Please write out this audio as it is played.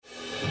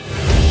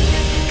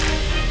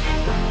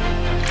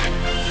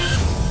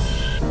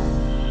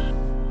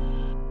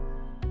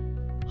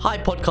Hi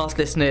podcast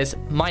listeners,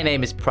 my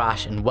name is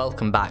Prash and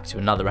welcome back to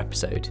another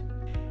episode.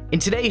 In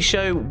today's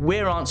show,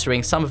 we're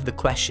answering some of the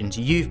questions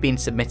you've been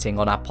submitting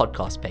on our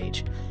podcast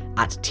page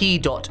at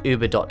t.uber.com/UK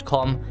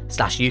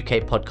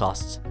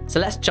podcasts. So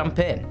let's jump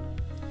in.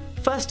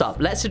 First up,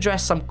 let's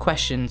address some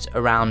questions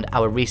around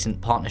our recent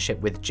partnership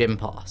with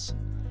Gympass.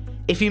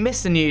 If you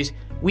missed the news,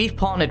 we've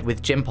partnered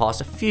with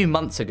Gympass a few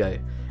months ago,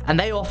 and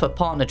they offer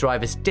partner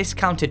drivers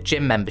discounted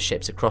gym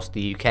memberships across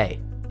the UK.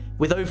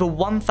 With over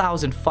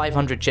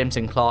 1,500 gyms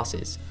and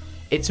classes,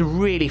 it's a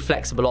really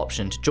flexible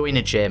option to join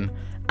a gym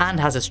and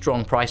has a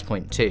strong price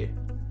point too.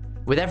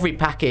 With every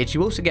package,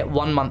 you also get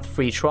 1 month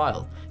free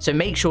trial, so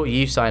make sure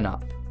you sign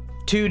up.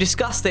 To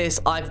discuss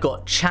this, I've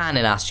got Chan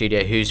in our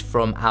studio, who's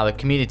from our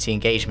community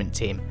engagement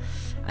team,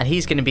 and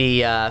he's going to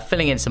be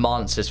filling in some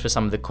answers for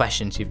some of the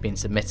questions you've been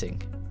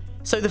submitting.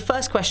 So the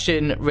first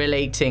question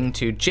relating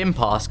to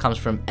Gympass comes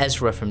from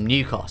Ezra from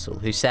Newcastle,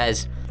 who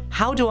says,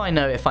 how do I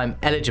know if I'm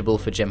eligible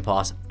for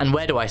Gympass and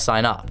where do I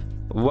sign up?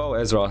 Well,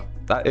 Ezra,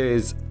 that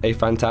is a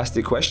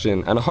fantastic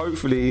question, and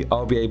hopefully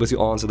I'll be able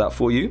to answer that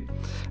for you.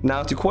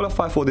 Now, to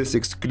qualify for this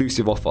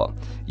exclusive offer,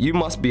 you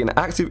must be an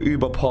active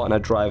Uber partner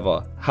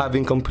driver,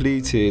 having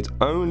completed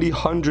only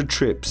 100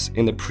 trips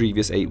in the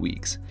previous 8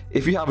 weeks.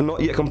 If you have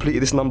not yet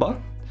completed this number,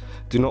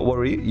 do not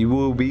worry, you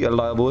will be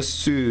eligible as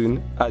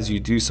soon as you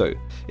do so.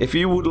 If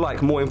you would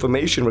like more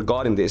information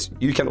regarding this,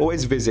 you can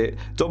always visit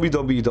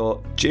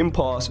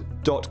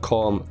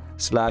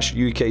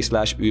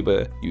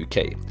www.gympass.com/UK/Uber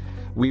UK.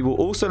 We will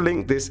also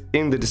link this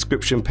in the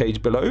description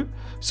page below,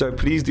 so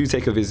please do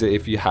take a visit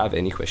if you have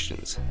any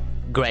questions.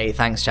 Great,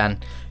 thanks, Chan.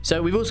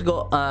 So we've also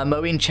got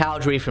Moeen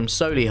Chowdhury from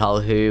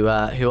Solihull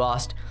who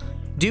asked,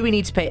 do we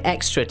need to pay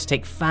extra to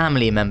take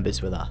family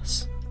members with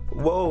us?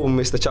 Well,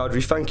 Mr.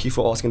 Chowdhury, thank you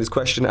for asking this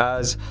question,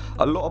 as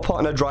a lot of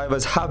partner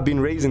drivers have been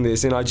raising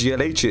this in our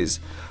GLHs.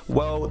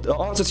 Well, the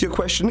answer to your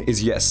question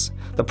is yes.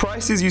 The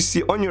prices you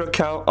see on your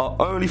account are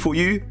only for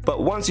you,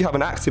 but once you have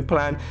an active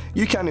plan,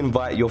 you can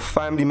invite your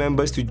family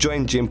members to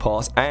join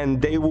Gympass,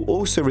 and they will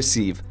also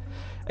receive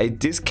a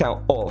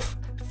discount of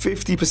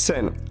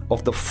 50%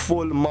 of the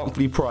full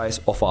monthly price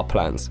of our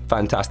plans.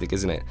 Fantastic,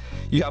 isn't it?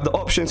 You have the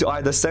option to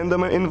either send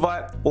them an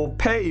invite or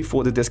pay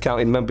for the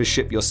discounted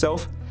membership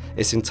yourself.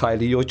 It's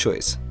entirely your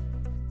choice.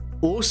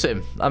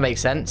 Awesome, that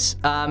makes sense.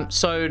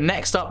 So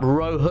next up,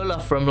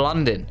 Rohula from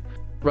London.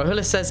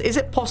 Rohula says, is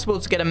it possible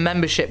to get a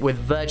membership with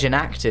Virgin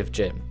Active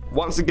Gym?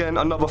 Once again,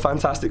 another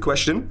fantastic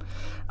question,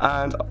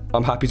 and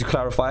I'm happy to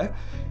clarify.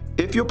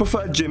 If your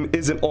preferred gym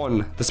isn't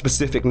on the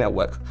specific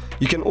network,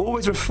 you can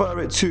always refer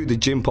it to the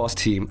Gympass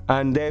team,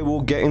 and they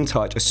will get in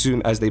touch as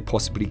soon as they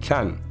possibly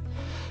can.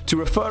 To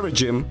refer a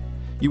gym,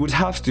 you would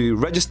have to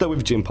register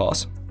with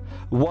Gympass.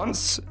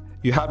 Once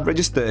you have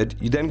registered,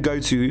 you then go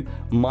to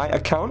My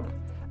Account,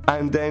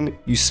 and then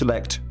you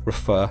select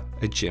Refer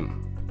a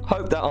Gym.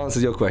 Hope that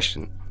answers your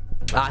question.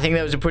 I think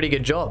that was a pretty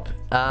good job.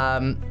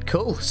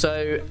 Cool.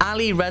 So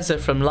Ali Reza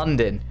from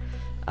London.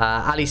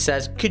 Ali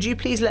says, could you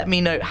please let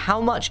me know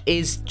how much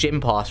is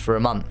Gympass for a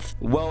month?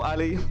 Well,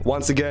 Ali,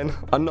 once again,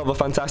 another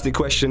fantastic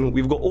question.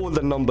 We've got all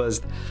the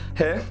numbers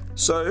here.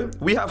 So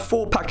we have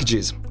 4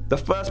 packages. The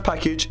first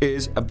package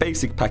is a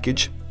basic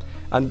package,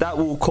 and that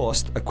will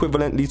cost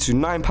equivalently to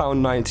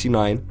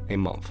 £9.99 a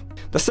month.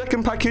 The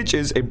second package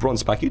is a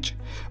bronze package,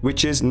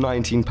 which is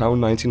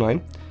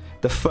 £19.99.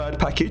 The third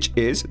package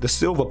is the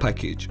silver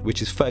package,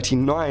 which is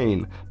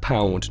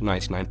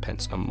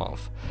 £39.99 a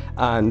month.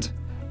 And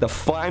the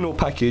final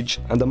package,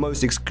 and the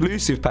most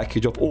exclusive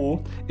package of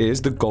all,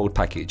 is the gold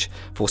package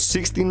for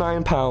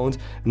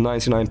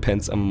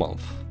 £69.99 a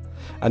month.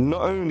 And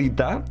not only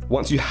that,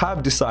 once you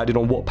have decided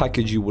on what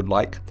package you would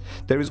like,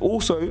 there is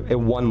also a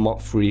 1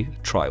 month free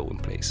trial in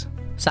place.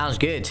 Sounds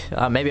good.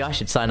 Maybe I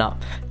should sign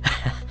up.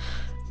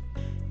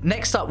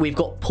 Next up, we've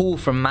got Paul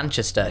from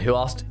Manchester, who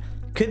asked,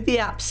 could the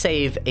app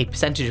save a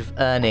percentage of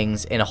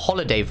earnings in a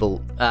holiday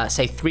vault,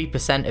 say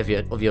 3%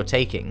 of your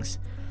takings?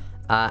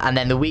 And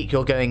then the week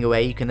you're going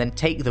away, you can then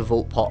take the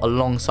vault pot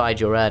alongside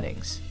your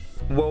earnings.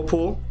 Well,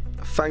 Paul,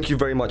 thank you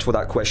very much for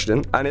that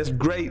question, and it's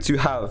great to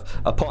have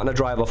a partner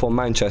driver from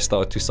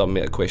Manchester to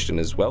submit a question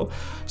as well.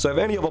 So if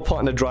any of our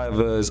partner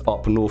drivers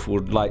up north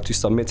would like to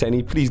submit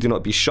any, please do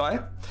not be shy.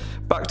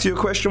 Back to your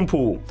question,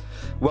 Paul.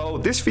 Well,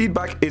 this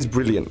feedback is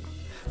brilliant.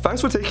 Thanks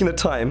for taking the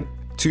time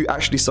to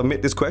actually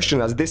submit this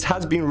question, as this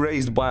has been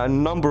raised by a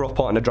number of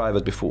partner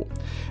drivers before.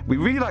 We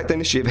really like the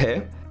initiative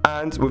here,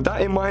 and with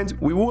that in mind,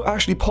 we will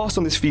actually pass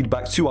on this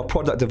feedback to our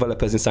product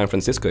developers in San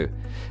Francisco,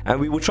 and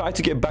we will try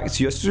to get back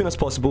to you as soon as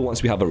possible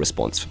once we have a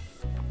response.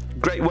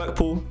 Great work,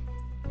 Paul.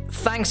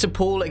 Thanks to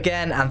Paul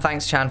again, and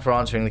thanks, Chan, for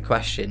answering the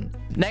question.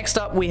 Next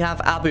up, we have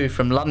Abu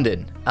from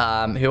London,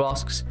 who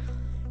asks,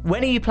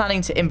 when are you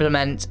planning to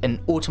implement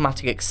an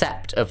automatic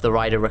accept of the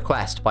rider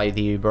request by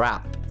the Uber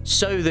app,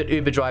 so that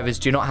Uber drivers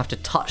do not have to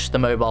touch the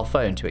mobile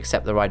phone to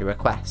accept the rider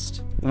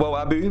request? Well,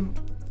 Abu,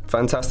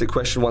 fantastic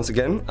question once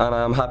again, and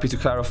I'm happy to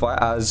clarify,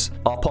 as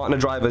our partner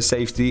driver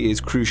safety is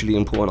crucially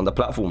important on the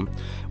platform.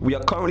 We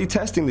are currently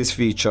testing this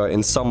feature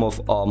in some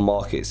of our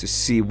markets to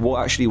see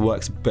what actually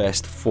works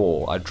best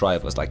for our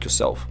drivers like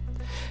yourself.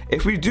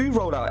 If we do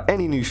roll out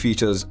any new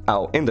features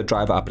out in the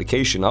driver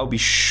application, I'll be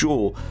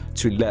sure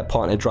to let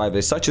partner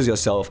drivers such as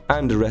yourself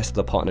and the rest of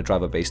the partner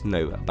driver base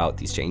know about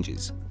these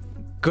changes.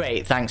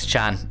 Great, thanks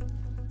Chan.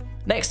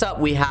 Next up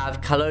we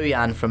have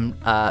Kaloyan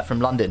from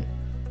London.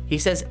 He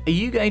says, are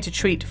you going to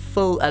treat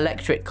full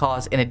electric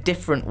cars in a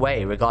different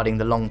way regarding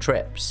the long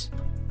trips?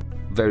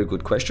 Very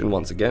good question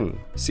once again.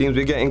 Seems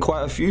we're getting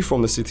quite a few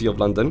from the City of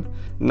London.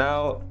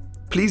 Now,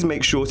 please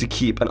make sure to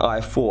keep an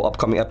eye for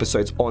upcoming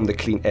episodes on the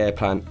Clean Air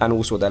Plan and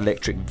also the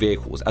electric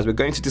vehicles, as we're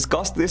going to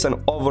discuss this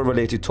and other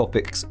related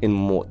topics in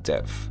more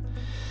depth.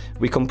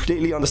 We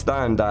completely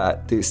understand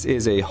that this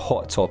is a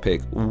hot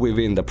topic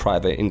within the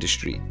private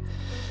industry.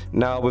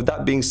 Now, with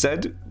that being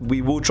said,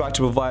 we will try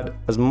to provide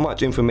as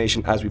much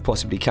information as we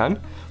possibly can.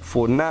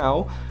 For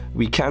now,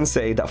 we can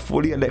say that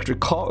fully electric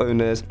car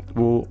owners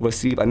will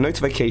receive a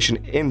notification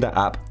in the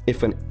app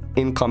if an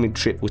incoming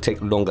trip will take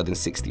longer than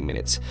 60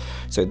 minutes.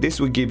 So this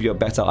will give you a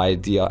better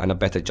idea and a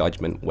better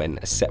judgment when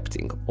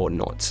accepting or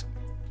not.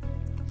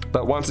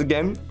 But once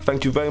again,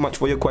 thank you very much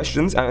for your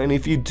questions. And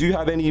if you do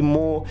have any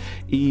more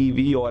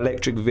EV or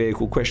electric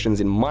vehicle questions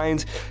in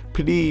mind,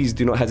 please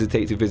do not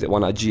hesitate to visit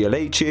one of our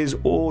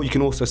GLHs, or you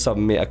can also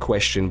submit a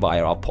question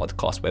via our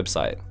podcast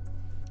website.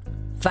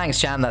 Thanks,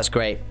 Chan. That's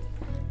great.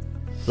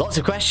 Lots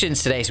of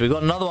questions today, so we've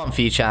got another one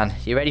for you, Chan.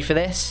 You ready for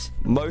this?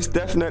 Most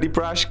definitely,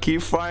 Prash.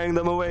 Keep firing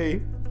them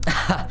away.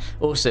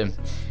 Awesome.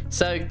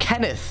 So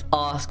Kenneth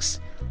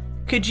asks,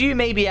 could you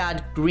maybe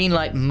add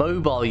Greenlight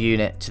mobile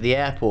unit to the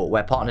airport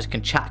where partners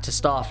can chat to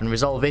staff and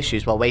resolve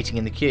issues while waiting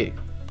in the queue?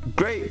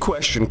 Great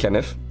question,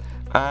 Kenneth.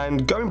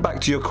 And going back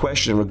to your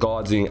question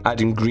regarding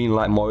adding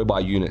Greenlight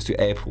mobile units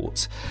to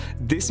airports,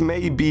 this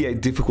may be a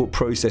difficult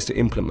process to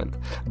implement.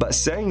 But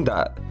saying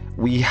that,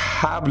 we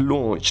have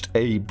launched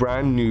a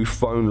brand new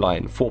phone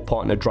line for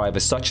partner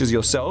drivers such as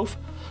yourself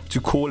to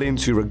call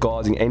into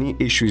regarding any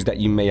issues that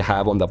you may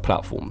have on the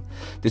platform.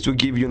 This will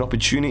give you an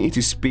opportunity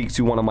to speak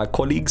to one of my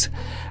colleagues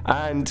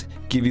and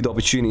give you the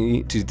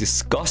opportunity to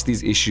discuss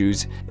these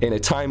issues in a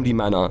timely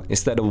manner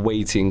instead of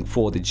waiting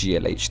for the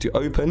GLH to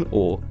open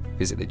or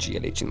visit the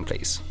GLH in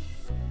place.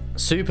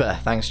 Super,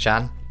 thanks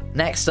Chan.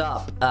 Next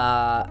up,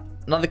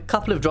 another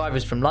couple of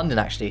drivers from London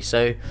actually.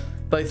 So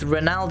both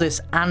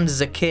Ronaldus and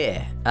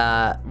Zakir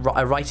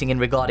are writing in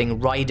regarding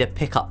rider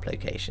pickup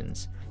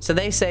locations. So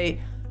they say,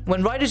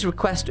 when riders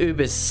request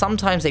Ubers,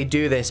 sometimes they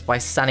do this by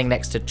standing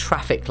next to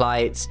traffic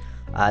lights,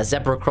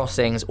 zebra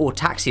crossings, or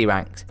taxi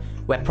ranks,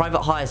 where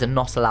private hires are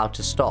not allowed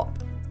to stop.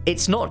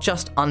 It's not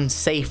just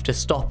unsafe to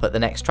stop at the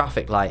next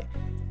traffic light,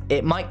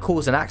 it might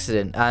cause an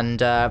accident,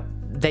 and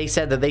they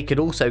said that they could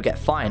also get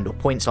fined or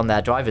points on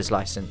their driver's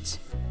license.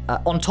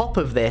 On top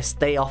of this,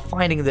 they are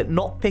finding that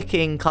not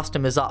picking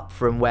customers up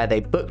from where they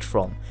booked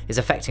from is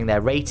affecting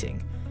their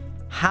rating.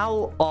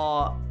 How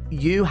are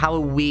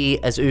we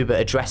as Uber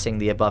addressing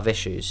the above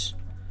issues?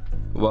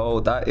 Well,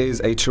 that is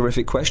a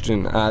terrific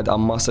question, and I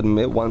must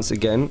admit once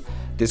again,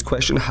 this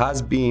question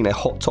has been a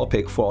hot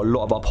topic for a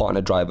lot of our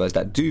partner drivers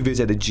that do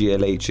visit the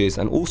GLHs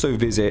and also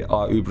visit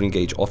our Uber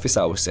Engage office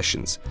hour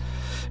sessions.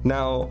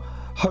 Now,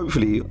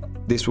 hopefully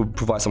this will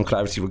provide some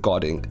clarity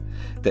regarding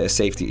the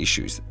safety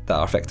issues that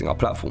are affecting our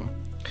platform.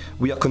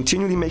 We are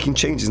continually making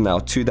changes now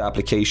to the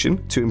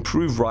application to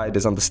improve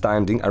riders'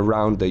 understanding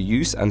around the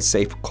use and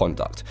safe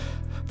conduct.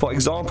 For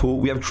example,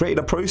 we have created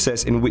a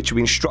process in which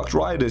we instruct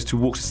riders to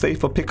walk to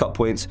safer pickup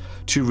points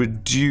to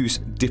reduce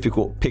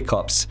difficult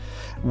pickups,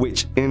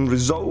 which in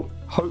result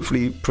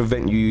hopefully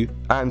prevent you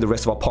and the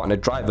rest of our partner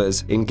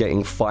drivers in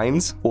getting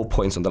fines or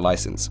points on the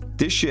license.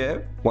 This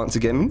year, once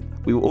again,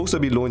 we will also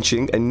be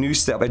launching a new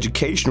set of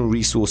educational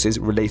resources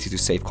related to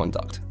safe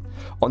conduct.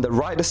 On the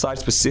rider side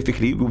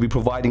specifically, we'll be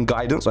providing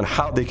guidance on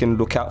how they can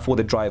look out for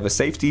the driver's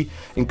safety,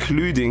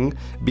 including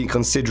being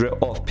considerate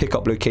of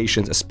pickup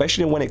locations,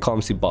 especially when it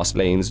comes to bus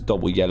lanes,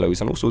 double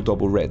yellows, and also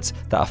double reds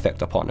that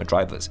affect our partner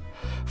drivers.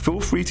 Feel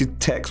free to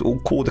text or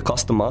call the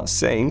customer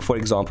saying, for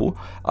example,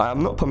 I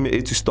am not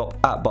permitted to stop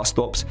at bus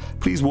stops.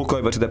 Please walk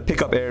over to the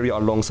pickup area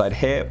alongside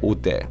here or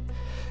there.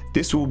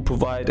 This will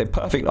provide a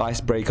perfect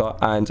icebreaker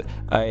and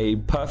a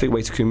perfect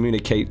way to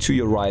communicate to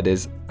your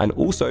riders, and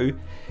also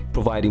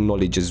providing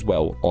knowledge as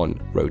well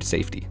on road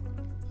safety.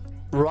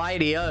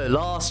 Rightio,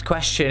 last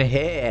question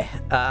here.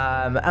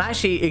 And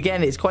actually,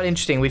 again, it's quite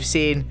interesting. We've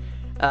seen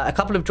a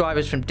couple of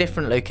drivers from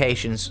different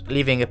locations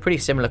leaving a pretty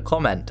similar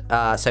comment.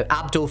 So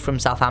Abdul from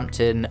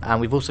Southampton,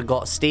 and we've also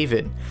got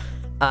Stephen.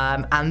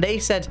 And they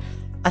said,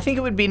 I think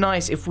it would be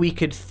nice if we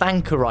could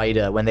thank a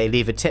rider when they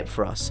leave a tip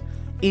for us,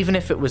 even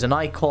if it was an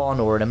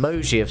icon or an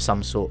emoji of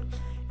some sort.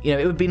 You know,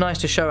 it would be nice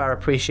to show our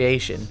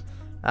appreciation.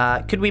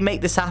 Could we make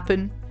this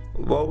happen?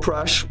 Well,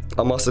 Prash,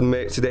 I must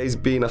admit, today's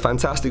been a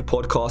fantastic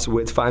podcast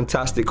with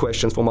fantastic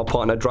questions from our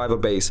partner driver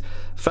base.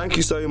 Thank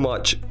you so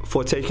much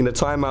for taking the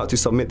time out to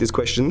submit these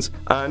questions.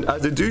 And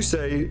as they do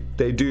say,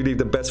 they do leave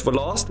the best for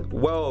last.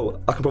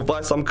 Well, I can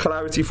provide some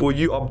clarity for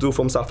you, Abdul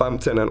from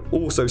Southampton, and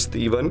also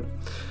Stephen.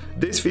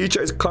 This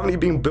feature is currently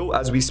being built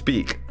as we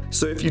speak.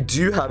 So if you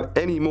do have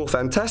any more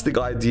fantastic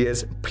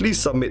ideas, please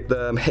submit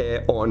them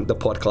here on the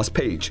podcast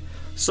page.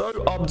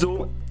 So,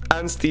 Abdul,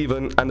 and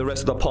Stephen and the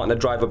rest of the partner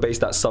driver base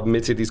that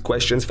submitted these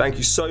questions. Thank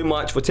you so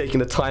much for taking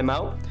the time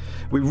out.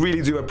 We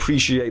really do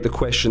appreciate the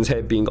questions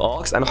here being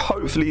asked, and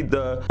hopefully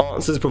the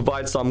answers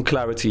provide some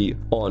clarity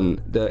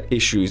on the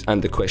issues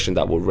and the question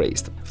that were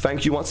raised.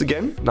 Thank you once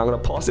again. Now I'm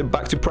going to pass it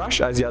back to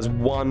Prash as he has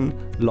one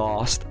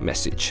last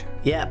message.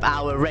 Yep,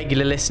 our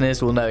regular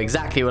listeners will know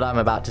exactly what I'm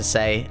about to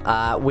say.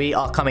 We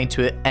are coming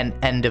to an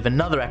end of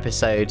another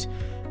episode,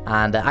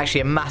 and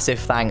actually a massive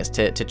thanks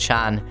to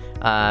Chan.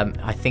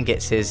 I think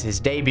it's his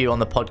debut on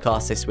the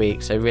podcast this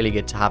week, so really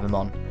good to have him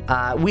on.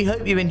 We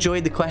hope you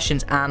enjoyed the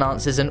questions and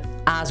answers, and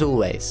as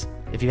always,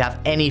 if you have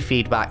any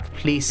feedback,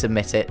 please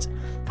submit it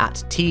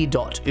at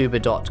t.uber.com/UK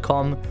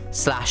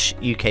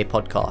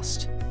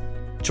podcast.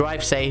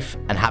 Drive safe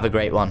and have a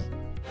great one.